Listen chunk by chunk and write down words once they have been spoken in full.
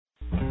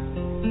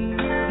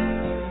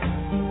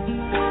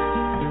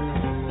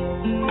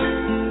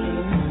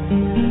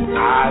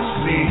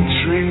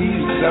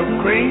of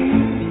green,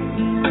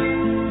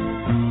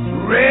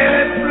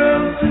 red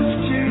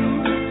roses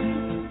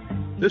too.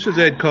 This is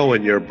Ed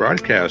Cohen, your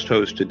broadcast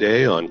host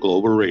today on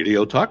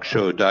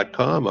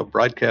GlobalRadioTalkShow.com, a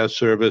broadcast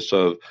service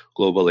of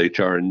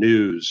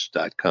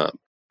GlobalHRNews.com.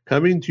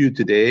 Coming to you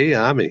today,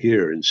 I'm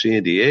here in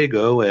San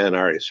Diego, and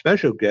our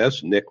special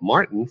guest, Nick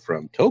Martin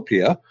from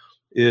Topia,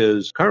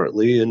 is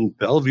currently in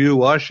Bellevue,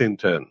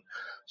 Washington.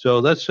 So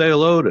let's say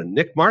hello to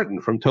Nick Martin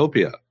from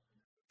Topia.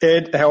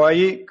 Ed, how are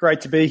you?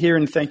 Great to be here,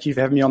 and thank you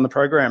for having me on the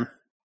program.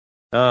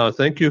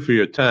 Thank you for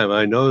your time.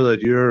 I know that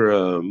you're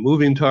a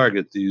moving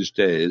target these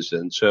days,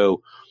 and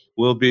so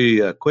we'll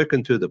be quick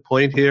and to the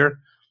point here.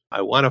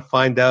 I want to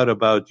find out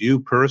about you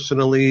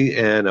personally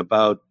and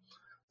about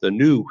the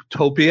new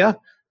Topia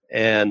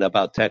and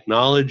about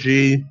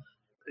technology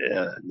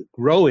and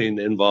growing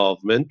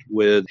involvement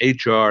with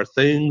HR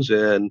things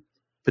and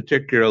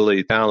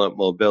particularly talent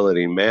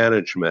mobility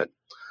management.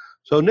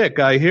 So, Nick,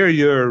 I hear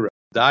your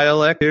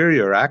dialect here,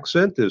 your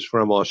accent is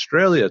from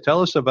Australia.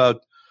 Tell us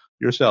about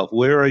yourself.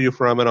 Where are you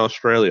from in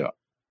Australia?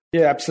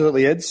 Yeah,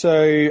 absolutely, Ed.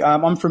 So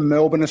I'm from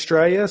Melbourne,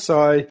 Australia. So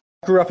I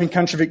grew up in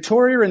country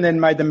Victoria and then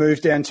made the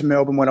move down to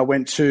Melbourne when I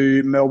went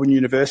to Melbourne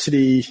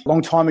University a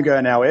long time ago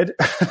now, Ed,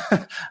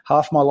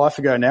 half my life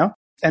ago now.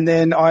 And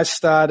then I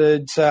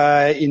started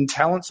in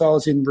talent. So I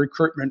was in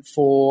recruitment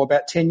for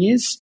about 10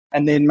 years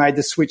and then made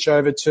the switch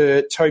over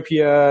to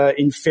Topia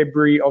in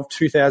February of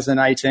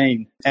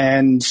 2018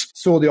 and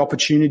saw the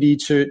opportunity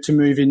to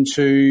move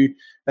into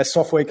a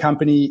software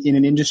company in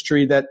an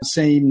industry that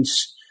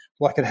seems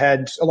like it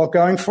had a lot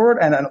going for it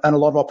and a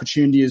lot of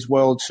opportunity as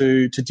well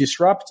to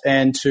disrupt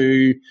and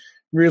to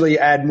really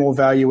add more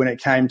value when it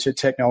came to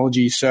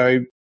technology. So,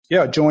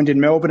 yeah, I joined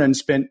in Melbourne and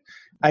spent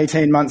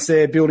 18 months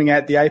there building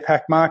out the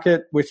APAC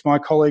market with my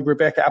colleague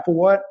Rebecca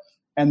Applewhite.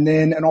 And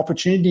then an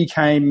opportunity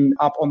came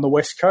up on the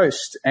West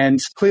Coast. And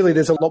clearly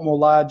there's a lot more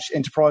large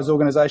enterprise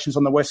organizations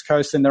on the West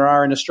Coast than there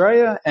are in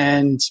Australia.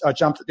 And I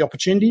jumped at the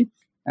opportunity,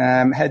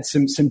 had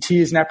some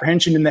tears and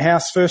apprehension in the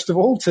house, first of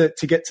all, to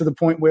get to the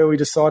point where we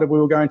decided we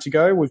were going to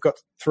go. We've got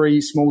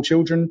 3 small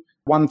children,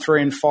 1,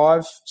 3, and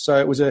 5. So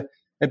it was a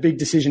big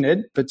decision,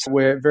 Ed, but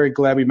we're very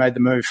glad we made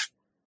the move.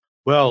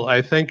 Well,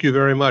 I thank you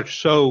very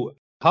much. So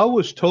how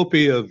was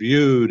Topia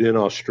viewed in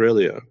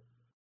Australia?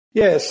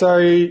 Yeah,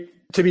 so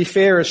to be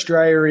fair,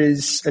 Australia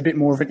is a bit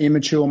more of an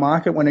immature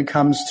market when it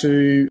comes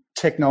to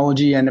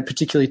technology and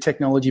particularly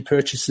technology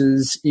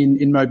purchases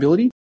in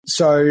mobility.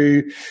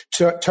 So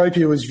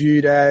Topia was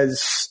viewed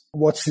as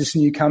what's this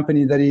new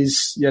company that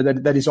is,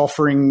 that is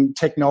offering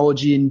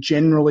technology in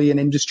generally an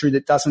industry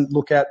that doesn't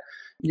look at,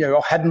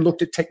 or hadn't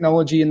looked at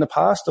technology in the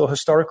past or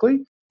historically.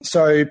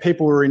 So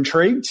people were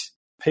intrigued.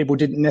 People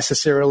didn't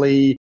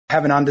necessarily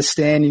have an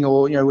understanding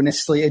or, were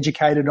necessarily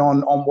educated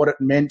on what it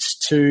meant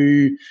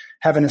to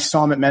have an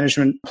assignment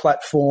management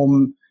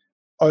platform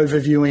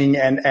overviewing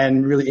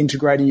and really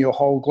integrating your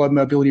whole global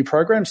mobility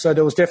program. So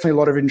there was definitely a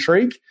lot of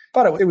intrigue,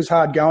 but it was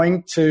hard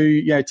going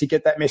to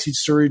get that message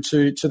through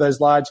to those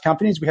large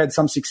companies. We had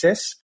some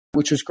success,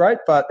 which was great,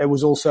 but it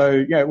was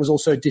also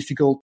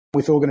difficult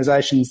with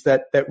organizations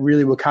that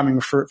really were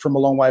coming from a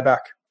long way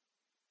back.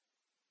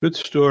 Good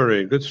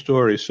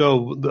story.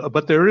 So,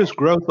 but there is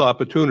growth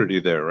opportunity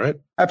there, right?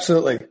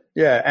 Absolutely.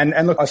 Yeah.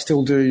 And look, I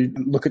still do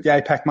look at the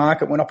APAC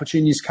market when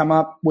opportunities come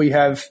up. We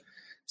have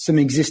some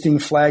existing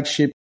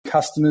flagship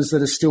customers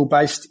that are still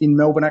based in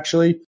Melbourne,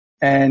 actually,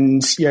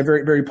 and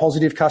very, very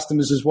positive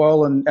customers as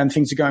well. And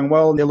things are going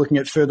well. And they're looking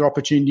at further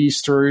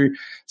opportunities through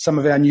some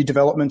of our new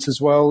developments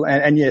as well.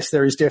 And yes,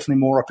 there is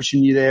definitely more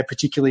opportunity there,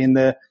 particularly in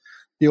the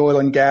oil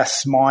and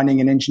gas,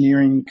 mining and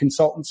engineering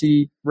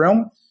consultancy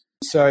realm.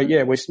 So,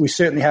 yeah, we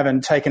certainly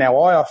haven't taken our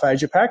eye off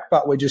Asia Pac,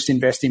 but we're just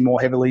investing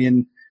more heavily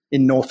in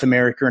North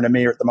America and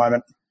EMEA at the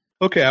moment.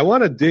 Okay, I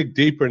want to dig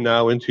deeper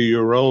now into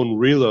your own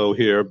relo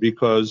here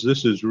because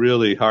this is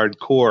really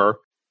hardcore.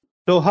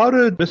 So how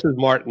did Mrs.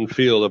 Martin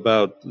feel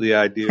about the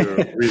idea of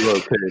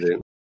relocating?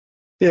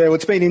 Yeah, well,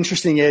 it's been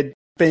interesting, Ed,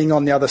 being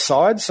on the other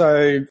side.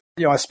 So,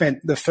 I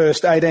spent the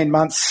first 18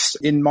 months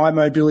in my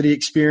mobility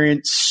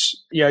experience,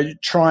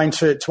 trying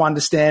to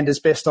understand as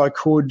best I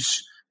could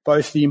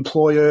both the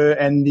employer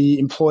and the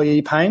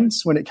employee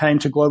pains when it came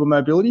to global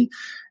mobility.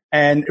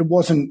 And it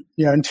wasn't,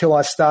 until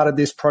I started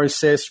this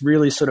process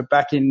really sort of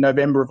back in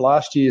November of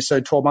last year, so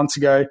 12 months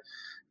ago,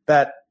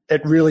 that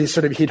it really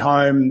sort of hit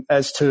home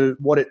as to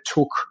what it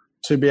took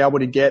to be able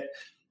to get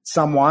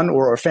someone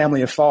or a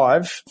family of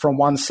 5 from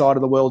one side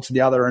of the world to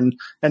the other. And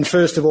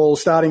first of all,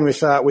 starting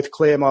with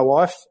Claire, my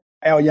wife,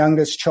 our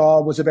youngest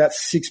child was about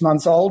 6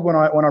 months old when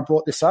I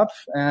brought this up.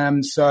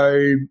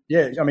 So,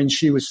 yeah, I mean,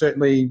 she was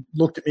certainly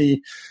looked at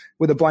me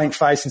with a blank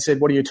face and said,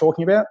 "What are you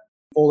talking about?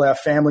 All our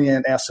family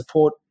and our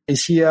support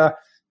is here.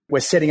 We're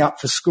setting up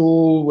for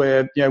school.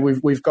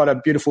 We've got a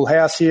beautiful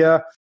house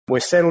here. We're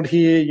settled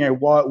here.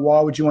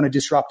 Why would you want to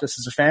disrupt us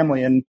as a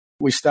family?" And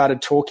we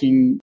started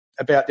talking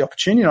about the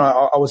opportunity. And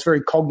I was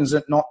very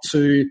cognizant not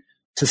to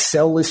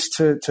sell this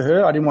to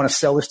her. I didn't want to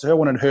sell this to her. I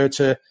wanted her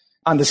to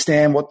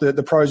understand what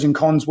the pros and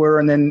cons were,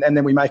 and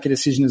then we make a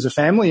decision as a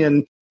family.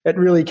 And it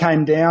really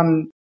came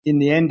down in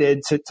the end,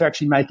 Ed, to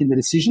actually making the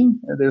decision.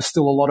 There's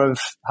still a lot of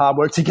hard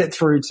work to get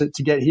through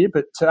to get here,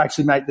 but to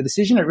actually make the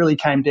decision, it really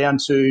came down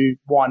to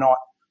why not.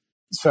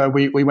 So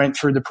we went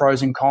through the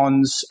pros and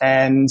cons,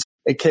 and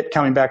it kept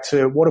coming back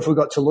to what have we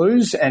got to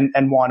lose and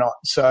why not.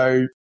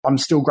 So I'm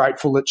still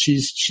grateful that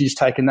she's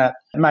taken that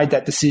and made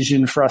that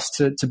decision for us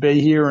to be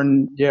here.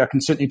 And yeah, I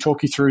can certainly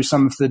talk you through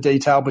some of the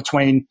detail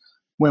between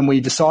when we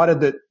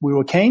decided that we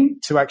were keen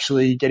to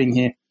actually getting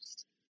here.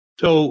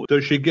 So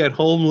does she get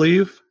home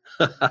leave?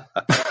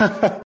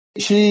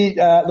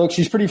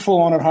 She's pretty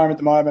full on at home at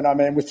the moment. I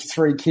mean, with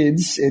 3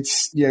 kids,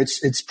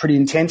 it's pretty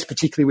intense,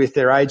 particularly with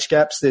their age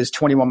gaps. There's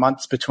 21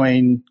 months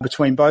between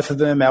both of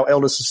them. Our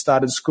eldest has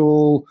started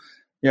school,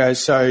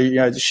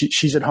 so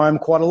she's at home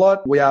quite a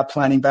lot. We are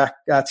planning to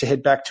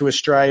head back to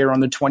Australia on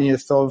the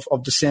 20th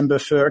of December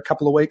for a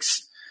couple of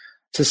weeks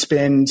to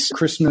spend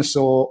Christmas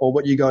or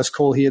what you guys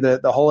call here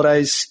the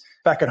holidays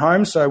back at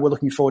home. So we're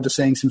looking forward to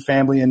seeing some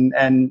family and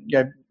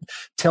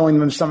telling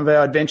them some of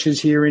our adventures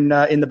here in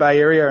the Bay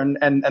Area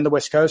and the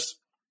West Coast.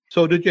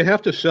 So did you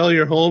have to sell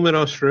your home in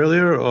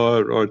Australia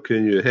or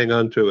can you hang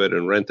on to it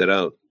and rent it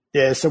out?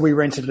 Yeah, so we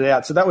rented it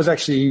out. So that was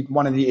actually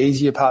one of the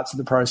easier parts of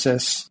the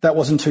process. That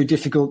wasn't too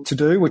difficult to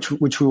do, which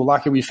we were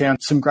lucky. We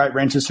found some great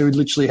renters who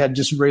literally had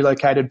just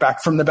relocated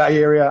back from the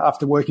Bay Area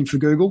after working for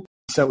Google.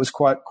 So it was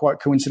quite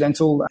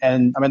coincidental.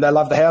 And I mean, they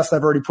love the house.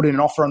 They've already put in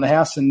an offer on the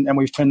house and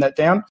we've turned that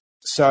down.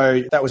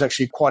 So that was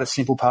actually quite a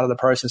simple part of the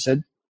process,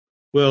 Ed.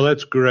 Well,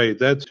 that's great.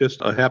 That's just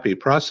a happy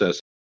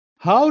process.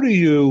 How do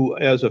you,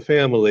 as a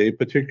family,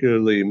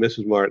 particularly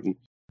Mrs. Martin,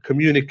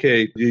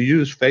 communicate? Do you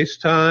use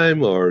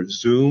FaceTime or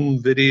Zoom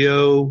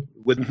video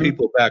with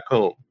people back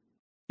home?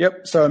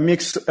 Yep. So a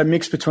mix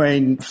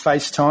between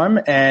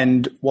FaceTime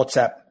and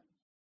WhatsApp.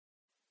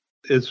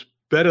 It's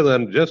better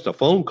than just a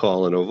phone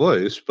call and a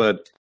voice,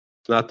 but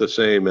it's not the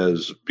same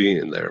as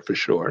being there for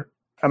sure.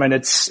 I mean,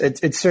 it's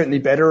certainly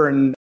better,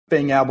 and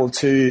being able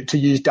to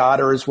use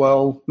data as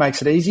well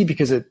makes it easy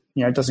because it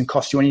doesn't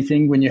cost you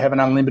anything when you have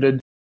an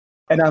unlimited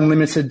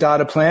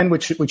data plan,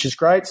 which is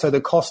great. So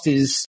the cost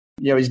is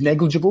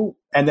negligible.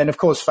 And then of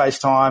course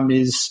FaceTime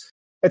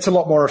it's a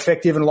lot more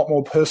effective and a lot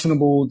more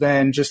personable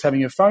than just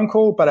having a phone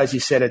call. But as you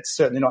said, it's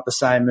certainly not the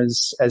same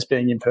as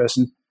being in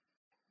person.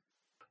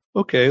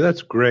 Okay,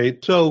 that's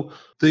great. So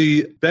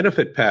the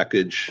benefit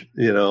package,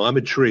 I'm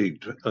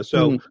intrigued.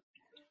 So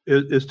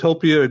is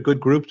Topia a good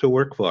group to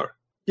work for?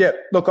 Yeah,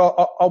 look,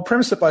 I'll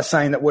premise it by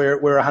saying that we're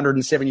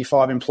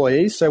 175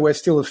 employees, so we're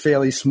still a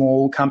fairly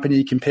small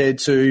company compared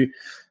to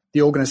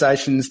the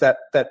organisations that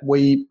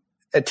we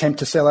attempt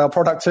to sell our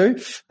product to,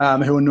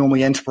 who are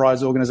normally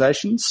enterprise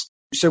organisations.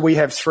 So we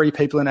have 3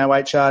 people in our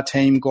HR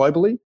team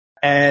globally,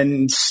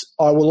 and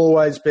I will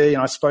always be,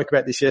 and I spoke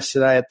about this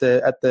yesterday at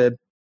the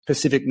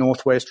Pacific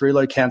Northwest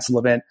Reload Council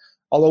event,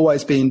 I'll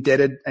always be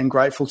indebted and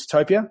grateful to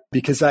Topia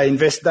because they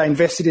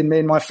invested in me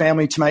and my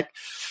family to make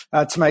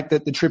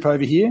the trip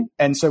over here.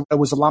 And so it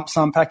was a lump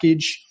sum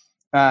package.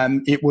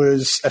 It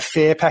was a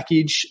fair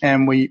package,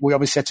 and we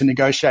obviously had to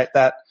negotiate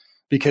that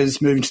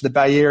because moving to the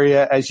Bay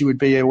Area, as you would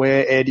be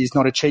aware, Ed, is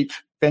not a cheap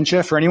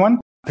venture for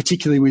anyone,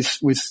 particularly with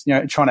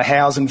trying to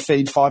house and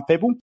feed 5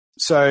 people.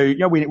 So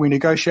we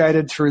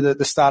negotiated through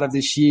the start of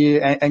this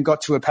year and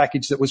got to a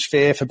package that was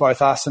fair for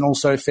both us and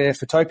also fair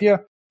for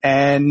Topia.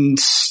 And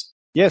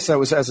yeah, so it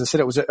was, as I said,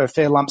 it was a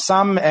fair lump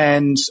sum,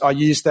 and I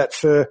used that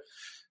for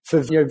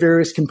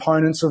various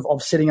components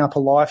of setting up a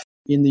life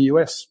in the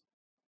US.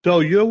 So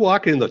you're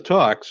walking the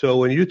talk. So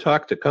when you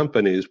talk to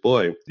companies,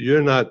 boy,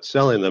 you're not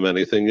selling them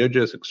anything. You're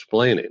just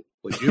explaining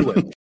what you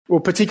went. Well,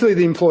 particularly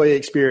the employee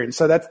experience.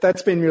 So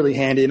that's been really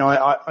handy. And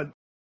I don't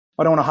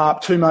want to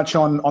harp too much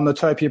on the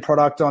Topia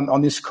product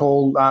on this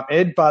call,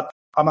 Ed, but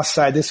I must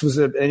say this was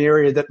an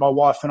area that my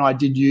wife and I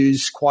did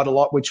use quite a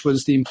lot, which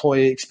was the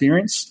employee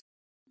experience.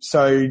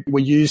 So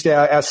we used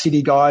our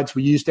city guides.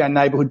 We used our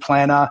neighbourhood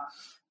planner.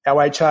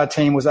 Our HR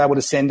team was able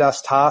to send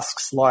us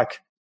tasks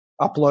like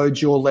upload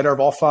your letter of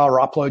offer or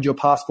upload your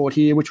passport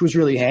here, which was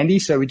really handy.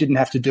 So we didn't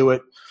have to do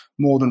it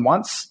more than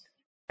once.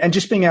 And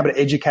just being able to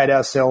educate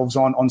ourselves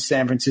on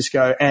San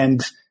Francisco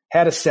and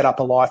how to set up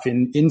a life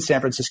in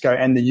San Francisco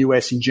and the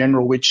US in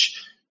general,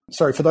 which,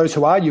 sorry, for those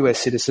who are US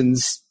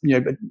citizens,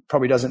 it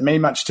probably doesn't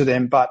mean much to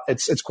them, but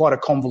it's quite a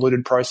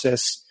convoluted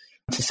process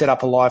to set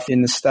up a life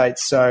in the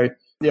States. So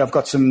yeah, I've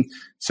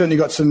certainly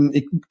got some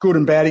good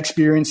and bad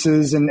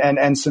experiences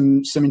and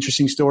some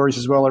interesting stories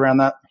as well around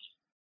that.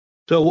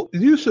 So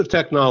use of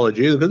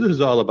technology, because this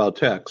is all about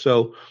tech.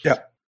 So yeah.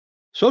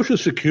 Social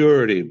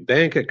Security,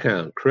 bank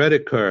account,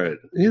 credit card,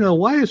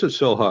 why is it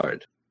so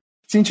hard?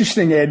 It's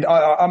interesting, Ed.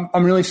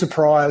 I'm really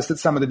surprised at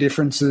some of the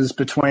differences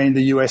between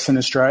the US and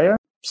Australia.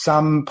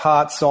 Some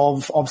parts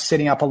of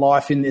setting up a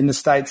life in the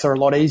States are a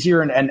lot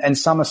easier and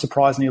some are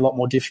surprisingly a lot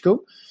more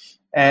difficult.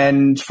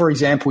 And for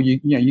example,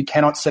 you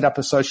cannot set up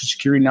a social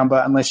security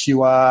number unless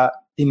you are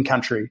in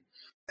country,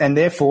 and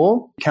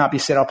therefore you can't be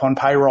set up on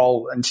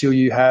payroll until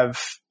you have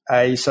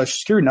a social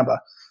security number.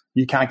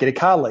 You can't get a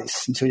car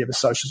lease until you have a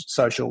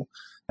social.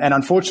 And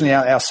unfortunately,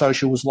 our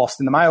social was lost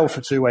in the mail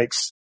for 2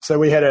 weeks. So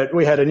we had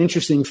an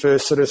interesting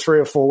first sort of 3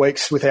 or 4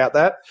 weeks without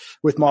that,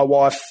 with my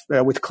wife,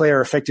 with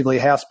Claire effectively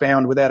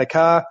housebound without a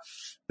car.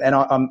 And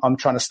I'm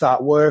trying to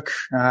start work.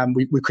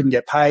 We couldn't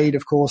get paid,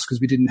 of course, because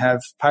we didn't have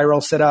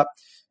payroll set up.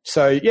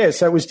 So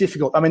it was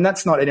difficult. I mean,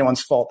 that's not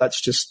anyone's fault.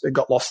 That's just, it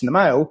got lost in the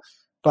mail.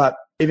 But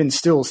even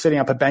still, setting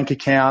up a bank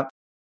account,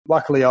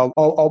 luckily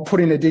I'll put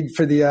in a dig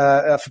for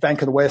the for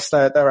Bank of the West.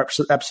 They were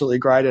absolutely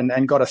great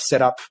and got us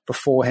set up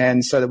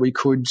beforehand so that we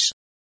could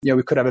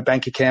have a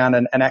bank account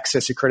and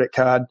access a credit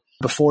card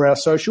before our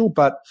social.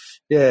 But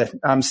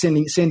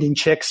sending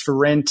checks for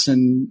rent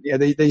and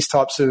these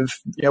types of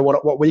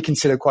what we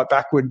consider quite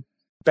backward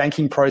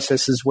banking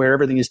processes where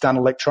everything is done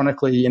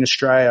electronically in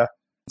Australia.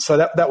 So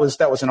that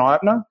was an eye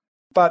opener,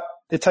 but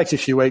it takes a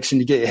few weeks and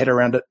you get your head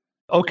around it.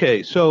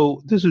 Okay,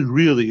 so this is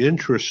really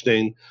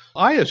interesting.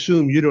 I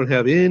assume you don't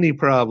have any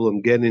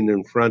problem getting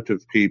in front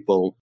of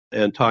people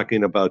and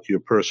talking about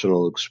your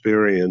personal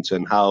experience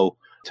and how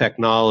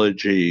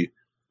technology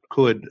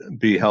could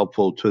be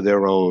helpful to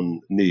their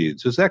own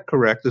needs. Is that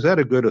correct? Is that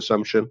a good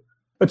assumption?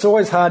 It's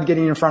always hard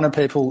getting in front of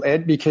people,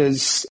 Ed,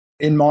 because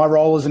in my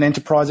role as an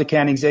enterprise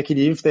account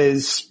executive,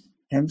 there's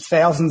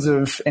thousands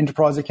of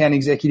enterprise account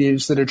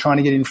executives that are trying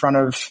to get in front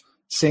of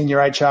senior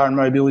HR and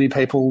mobility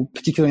people,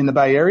 particularly in the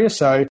Bay Area.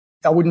 So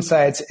I wouldn't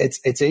say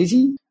it's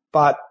easy,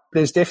 but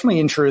there's definitely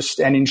interest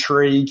and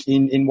intrigue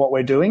in what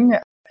we're doing.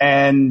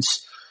 And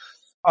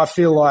I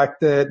feel like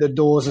the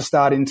doors are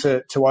starting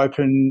to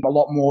open a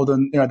lot more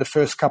than the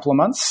first couple of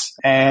months.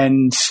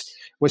 And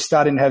we're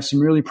starting to have some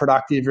really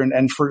productive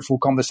and fruitful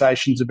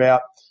conversations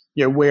about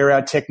where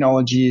our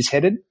technology is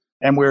headed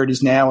and where it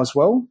is now as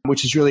well,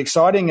 which is really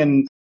exciting.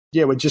 And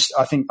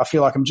I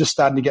feel like I'm just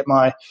starting to get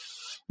my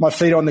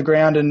feet on the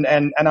ground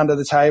and under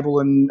the table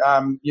and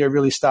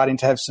really starting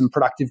to have some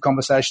productive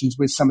conversations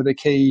with some of the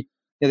key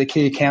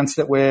accounts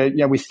that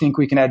we think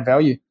we can add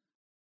value.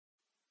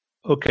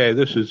 Okay,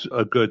 this is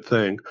a good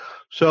thing.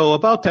 So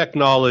about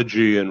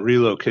technology and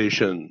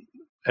relocation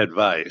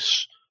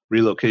advice,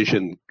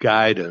 relocation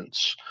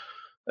guidance,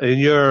 in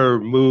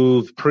your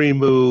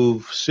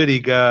pre-move, city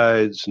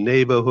guides,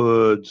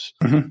 neighborhoods,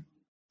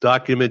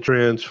 document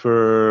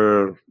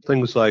transfer,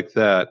 things like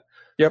that.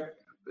 Yep.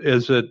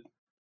 Is it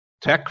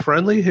tech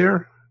friendly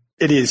here?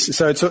 It is.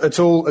 So it's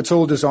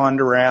all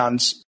designed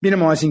around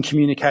minimizing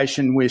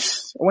communication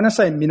when I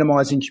say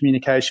minimizing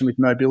communication with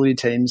mobility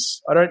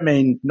teams, I don't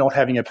mean not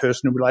having a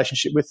personal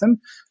relationship with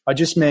them. I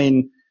just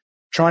mean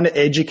trying to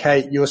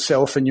educate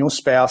yourself and your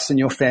spouse and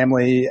your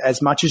family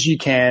as much as you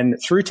can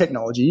through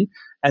technology,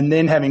 and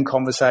then having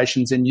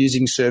conversations and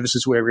using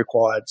services where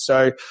required.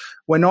 So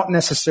we're not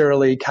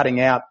necessarily cutting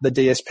out the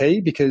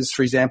DSP because,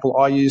 for example,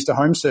 I used a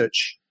home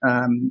search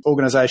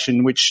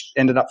organization which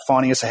ended up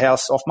finding us a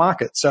house off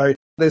market. So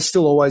there's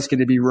still always going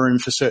to be room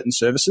for certain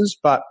services,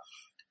 but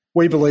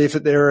we believe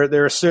that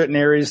there are certain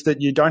areas that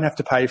you don't have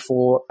to pay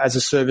for as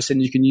a service,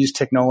 and you can use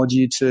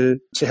technology to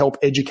help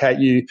educate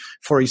you.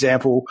 For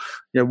example,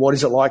 what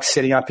is it like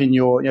setting up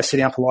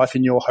a life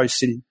in your host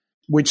city?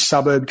 Which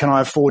suburb can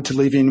I afford to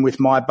live in with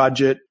my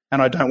budget, and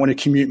I don't want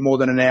to commute more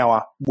than an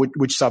hour?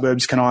 Which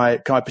suburbs can I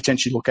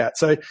potentially look at?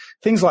 So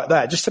things like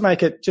that,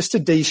 just to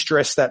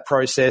de-stress that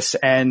process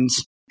and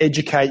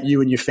educate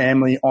you and your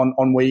family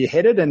on where you're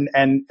headed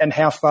and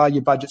how far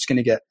your budget's going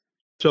to get.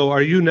 So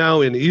are you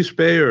now in East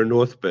Bay or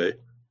North Bay?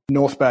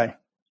 North Bay.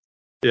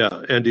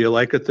 Yeah. And do you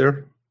like it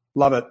there?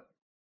 Love it.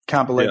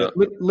 Can't believe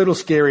it. Little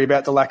scary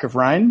about the lack of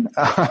rain.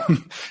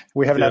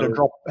 We haven't had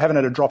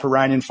a drop of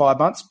rain in 5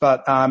 months,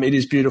 but it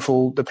is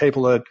beautiful. The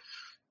people are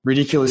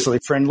ridiculously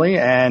friendly,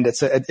 and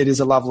it is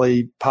a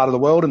lovely part of the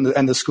world,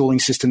 and the schooling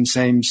system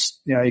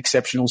seems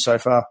exceptional so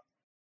far.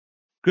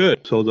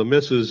 Good. So the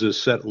missus is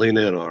settling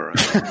in, all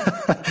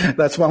right.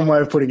 That's one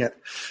way of putting it.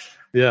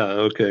 Yeah.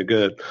 Okay.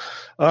 Good.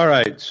 All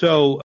right.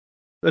 So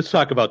let's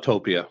talk about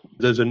Topia.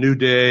 There's a new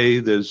day.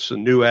 There's a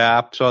new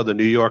app. Saw the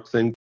New York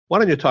thing. Why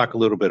don't you talk a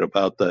little bit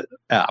about the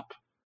app?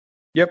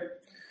 Yep.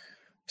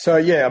 So,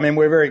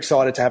 we're very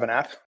excited to have an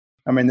app.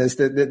 I mean,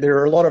 there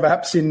are a lot of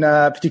apps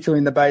particularly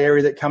in the Bay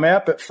Area that come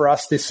out, but for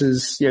us, this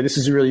is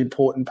a really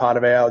important part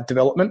of our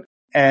development.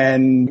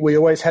 And we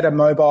always had a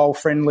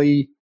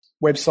mobile-friendly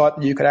website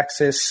that you could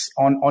access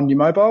on your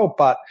mobile,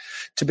 but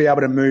to be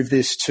able to move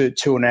this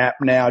to an app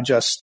now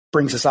just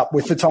brings us up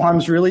with the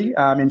times, really,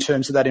 in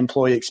terms of that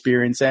employee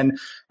experience. And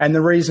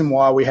the reason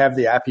why we have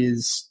the app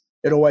is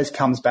it always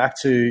comes back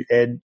to,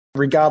 Ed,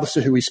 regardless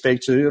of who we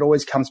speak to, it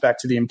always comes back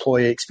to the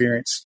employee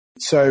experience.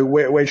 So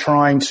we're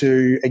trying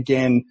to,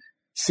 again,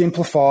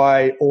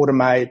 simplify,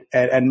 automate,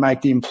 and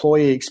make the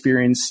employee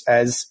experience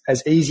as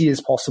easy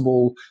as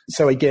possible.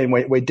 So again,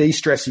 we're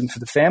de-stressing for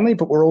the family,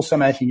 but we're also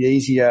making it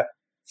easier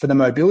for the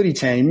mobility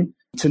team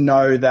to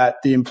know that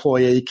the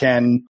employee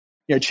can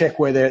check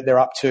where they're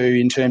up to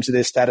in terms of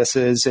their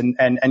statuses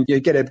and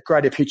you get a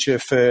greater picture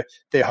for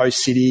their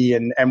host city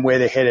and where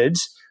they're headed,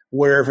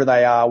 wherever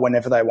they are,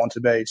 whenever they want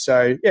to be.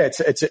 So it's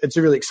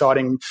a really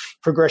exciting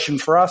progression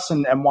for us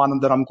and one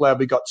that I'm glad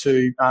we got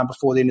to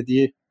before the end of the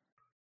year.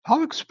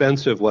 How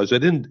expensive was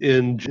it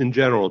in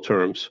general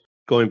terms,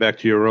 going back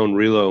to your own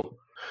relo,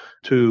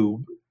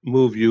 to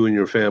move you and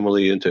your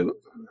family into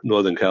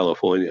Northern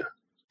California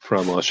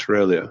from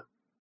Australia?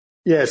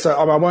 Yeah, so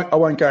I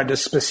won't go into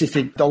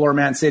specific dollar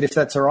amounts yet, if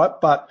that's all right,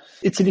 but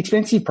it's an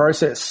expensive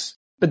process.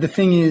 But the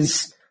thing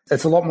is,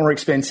 it's a lot more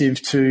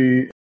expensive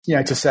to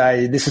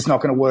say this is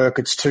not going to work,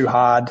 it's too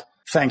hard.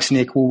 Thanks,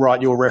 Nick. We'll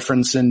write your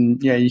reference,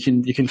 and you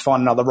can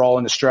find another role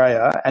in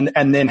Australia,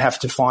 and then have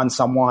to find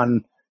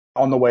someone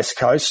on the West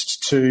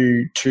Coast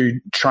to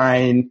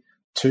train,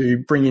 to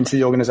bring into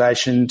the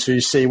organisation,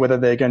 to see whether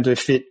they're going to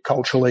fit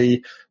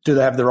culturally. Do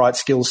they have the right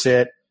skill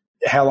set?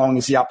 How long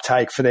is the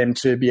uptake for them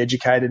to be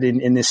educated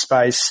in this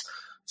space?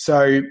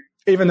 So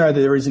even though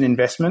there is an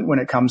investment when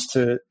it comes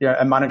to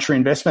a monetary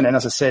investment, and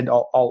as I said,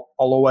 I'll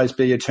always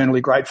be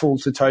eternally grateful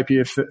to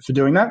Topia for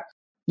doing that.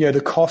 The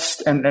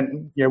cost,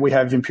 and we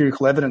have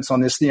empirical evidence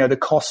on this, the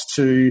cost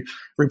to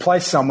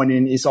replace someone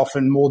is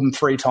often more than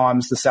 3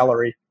 times the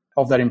salary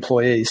of that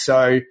employee.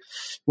 So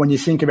when you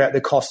think about the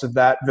cost of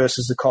that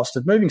versus the cost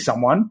of moving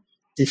someone,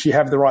 if you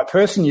have the right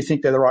person, you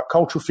think they're the right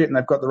cultural fit and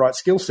they've got the right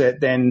skill set,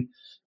 then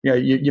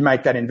you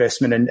make that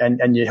investment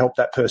and you help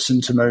that person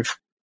to move.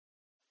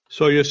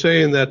 So you're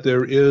saying that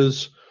there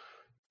is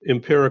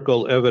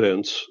empirical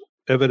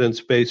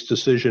evidence-based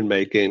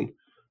decision-making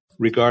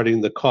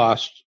regarding the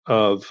cost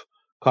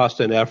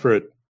and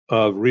effort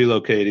of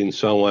relocating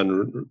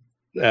someone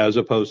as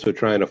opposed to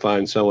trying to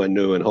find someone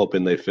new and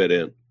hoping they fit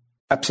in.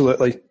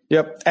 Absolutely.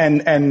 Yep.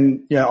 And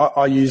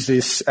I use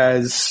this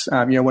as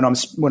when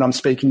I'm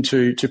speaking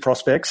to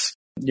prospects.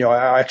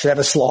 I actually have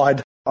a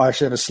slide.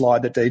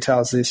 That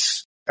details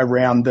this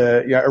around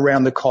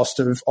the cost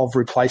of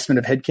replacement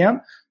of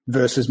headcount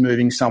versus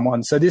moving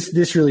someone. So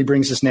this really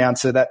brings us now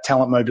to that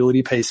talent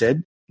mobility piece,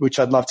 Ed, which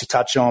I'd love to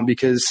touch on,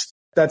 because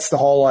that's the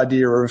whole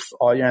idea of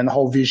and the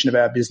whole vision of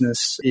our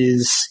business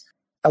is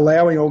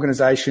allowing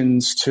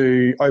organizations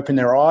to open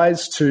their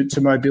eyes to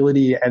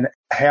mobility and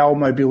how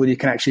mobility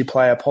can actually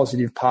play a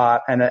positive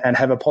part and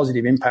have a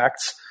positive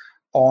impact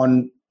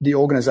on the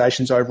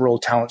organization's overall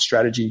talent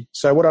strategy.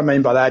 So what I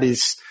mean by that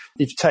is,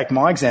 if you take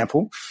my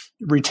example,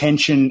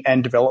 retention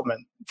and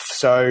development.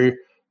 So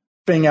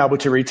being able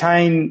to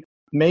retain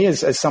me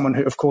as someone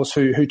who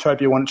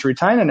Topia wanted to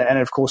retain, and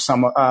of course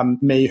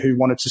me who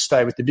wanted to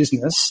stay with the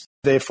business,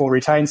 therefore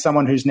retain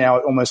someone who's now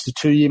at almost the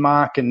 2-year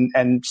mark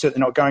and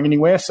certainly not going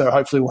anywhere. So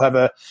hopefully we'll have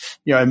a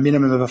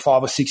minimum of a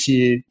 5 or 6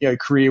 year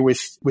career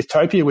with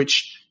Topia,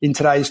 which in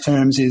today's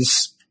terms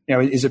is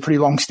a pretty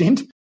long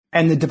stint.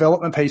 And the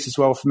development piece as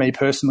well for me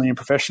personally and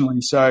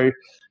professionally. So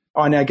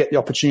I now get the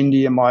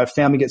opportunity, and my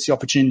family gets the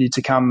opportunity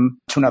to come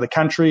to another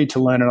country, to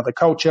learn another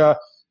culture,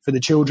 for the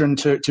children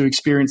to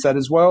experience that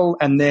as well.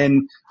 And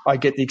then I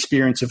get the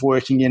experience of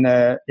working in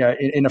a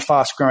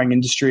fast growing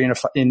industry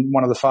in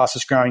one of the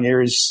fastest growing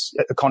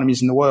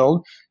economies in the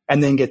world,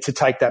 and then get to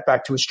take that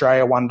back to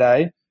Australia one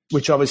day,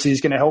 which obviously is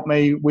going to help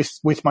me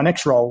with my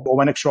next role or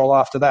my next role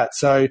after that.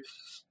 So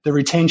the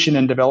retention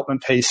and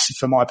development piece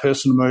for my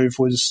personal move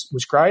was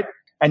great.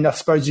 And I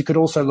suppose you could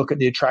also look at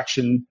the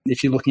attraction.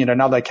 If you're looking at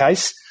another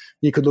case,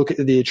 you could look at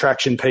the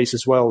attraction piece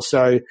as well.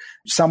 So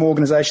some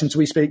organizations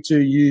we speak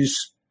to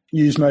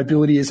use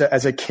mobility as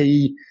a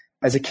key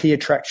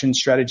attraction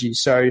strategy.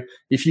 So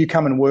if you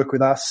come and work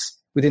with us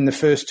within the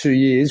first 2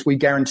 years, we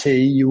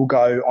guarantee you will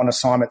go on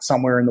assignment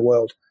somewhere in the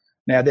world.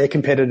 Now, their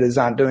competitors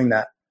aren't doing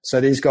that.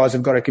 So these guys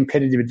have got a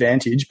competitive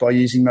advantage by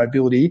using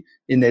mobility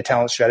in their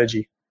talent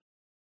strategy.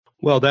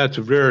 Well, that's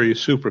very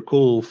super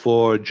cool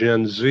for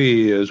Gen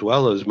Z as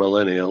well as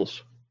millennials.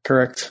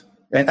 Correct.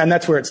 And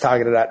that's where it's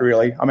targeted at,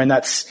 really. I mean,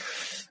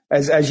 that's,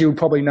 as you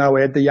probably know,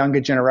 Ed, the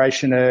younger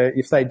generation,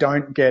 if they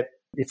don't get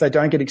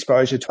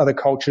exposure to other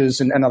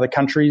cultures and other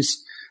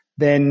countries,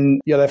 then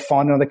they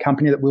find another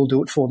company that will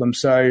do it for them.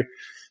 So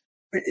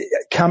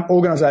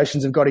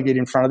organizations have got to get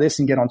in front of this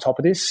and get on top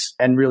of this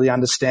and really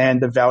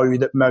understand the value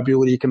that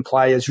mobility can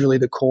play as really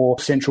the core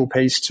central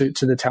piece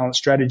to the talent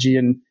strategy.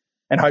 And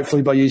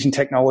hopefully by using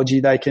technology,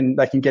 they can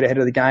get ahead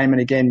of the game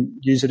and, again,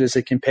 use it as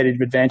a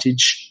competitive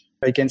advantage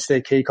against their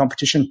key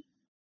competition.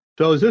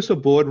 So is this a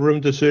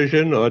boardroom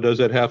decision, or does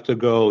it have to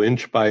go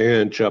inch by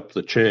inch up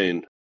the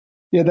chain?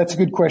 Yeah, that's a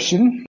good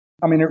question.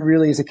 I mean, it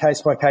really is a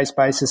case-by-case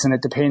basis, and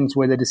it depends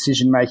where the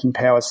decision-making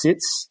power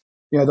sits.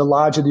 The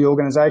larger the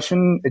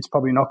organization, it's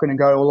probably not going to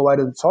go all the way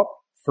to the top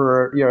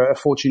for a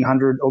Fortune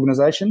 100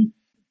 organization.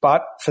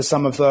 But for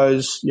some of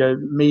those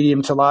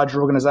medium to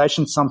larger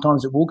organizations,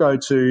 sometimes it will go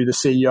to the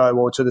CEO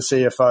or to the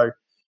CFO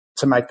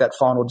to make that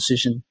final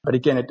decision. But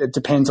again, it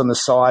depends on the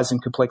size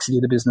and complexity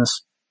of the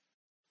business.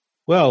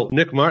 Well,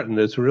 Nick Martin,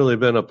 it's really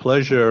been a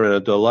pleasure and a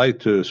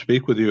delight to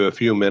speak with you a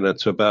few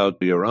minutes about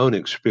your own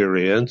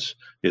experience.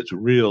 It's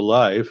real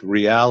life,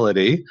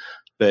 reality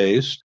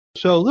based.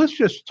 So let's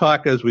just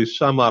talk as we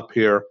sum up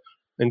here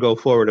and go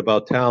forward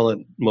about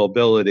talent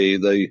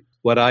mobility,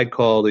 what I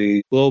call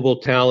the global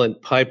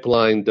talent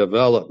pipeline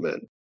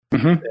development,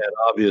 and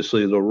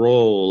obviously the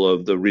role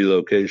of the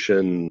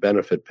relocation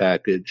benefit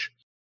package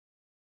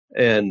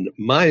and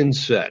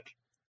mindset.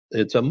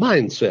 It's a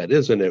mindset,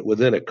 isn't it,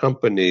 within a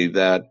company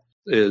that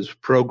is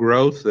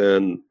pro-growth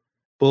and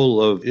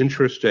full of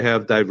interest to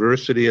have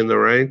diversity in the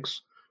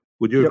ranks.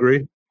 Would you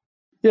agree?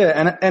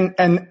 Yeah,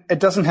 and it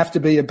doesn't have to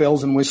be a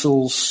bells and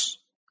whistles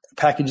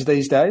package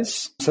these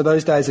days. So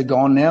those days are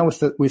gone now with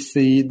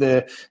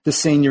the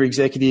senior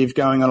executive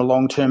going on a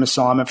long-term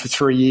assignment for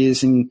 3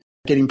 years and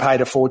getting paid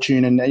a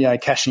fortune and, you know,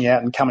 cashing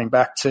out and coming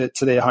back to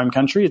their home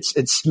country.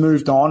 It's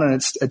moved on and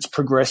it's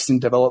progressed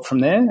and developed from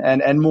there.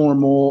 And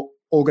more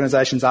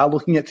organizations are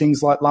looking at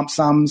things like lump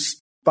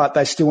sums, but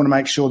they still want to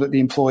make sure that the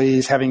employee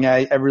is having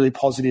a really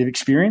positive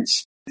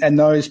experience. And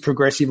those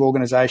progressive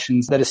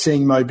organizations that are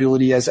seeing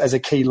mobility as a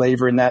key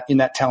lever in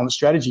that talent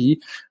strategy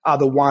are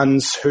the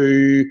ones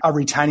who are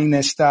retaining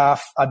their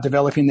staff, are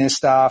developing their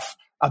staff,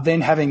 are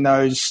then having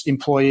those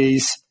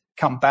employees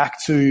come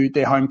back to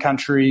their home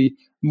country,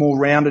 more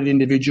rounded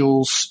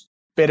individuals,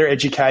 better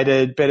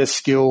educated, better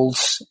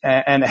skills,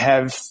 and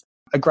have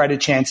a greater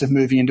chance of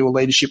moving into a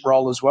leadership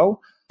role as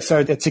well. So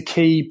it's a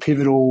key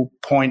pivotal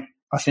point,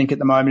 I think, at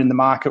the moment in the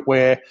market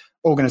where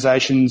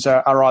organizations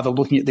are either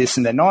looking at this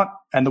and they're not,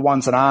 and the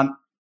ones that aren't,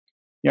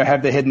 you know,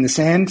 have their head in the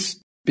sand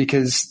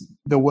because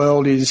the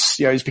world is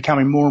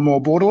becoming more and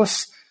more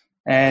borderless,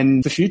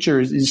 and the future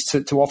is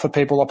to offer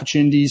people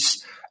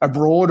opportunities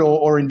abroad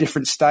or in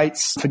different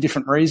states for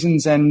different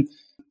reasons. And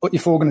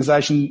if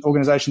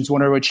organizations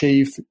want to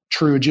achieve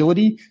true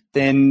agility,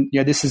 then, you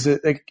know, this is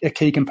a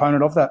key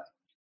component of that.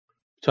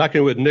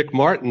 Talking with Nick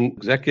Martin,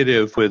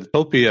 executive with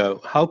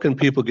Topia, how can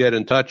people get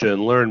in touch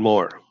and learn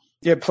more?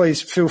 Yeah,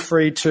 please feel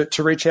free to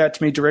reach out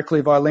to me directly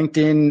via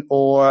LinkedIn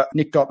or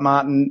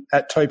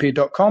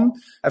nick.martin@topia.com.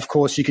 Of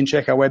course, you can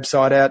check our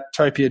website out,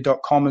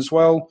 topia.com as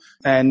well.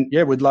 And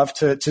yeah, we'd love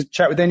to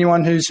chat with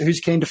anyone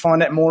who's keen to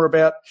find out more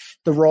about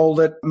the role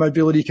that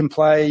mobility can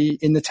play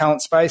in the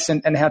talent space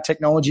and how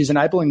technology is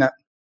enabling that.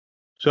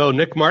 So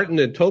Nick Martin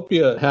at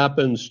Topia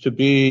happens to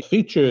be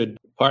featured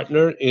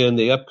partner in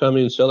the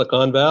upcoming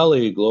Silicon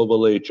Valley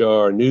Global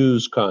HR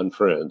News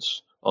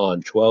Conference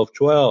on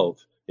 12/12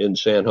 in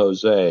San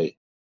Jose.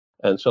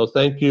 And so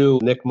thank you,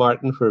 Nick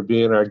Martin, for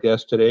being our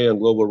guest today on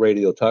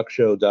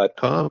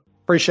globalradiotalkshow.com.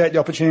 Appreciate the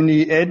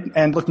opportunity, Ed,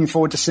 and looking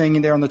forward to seeing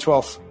you there on the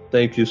 12th.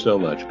 Thank you so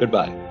much.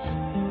 Goodbye. Yes,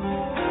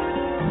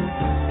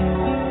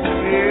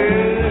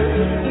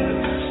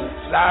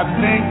 I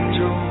think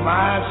to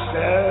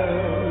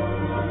myself,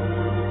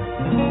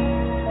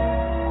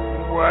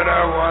 what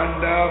a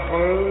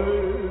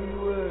wonderful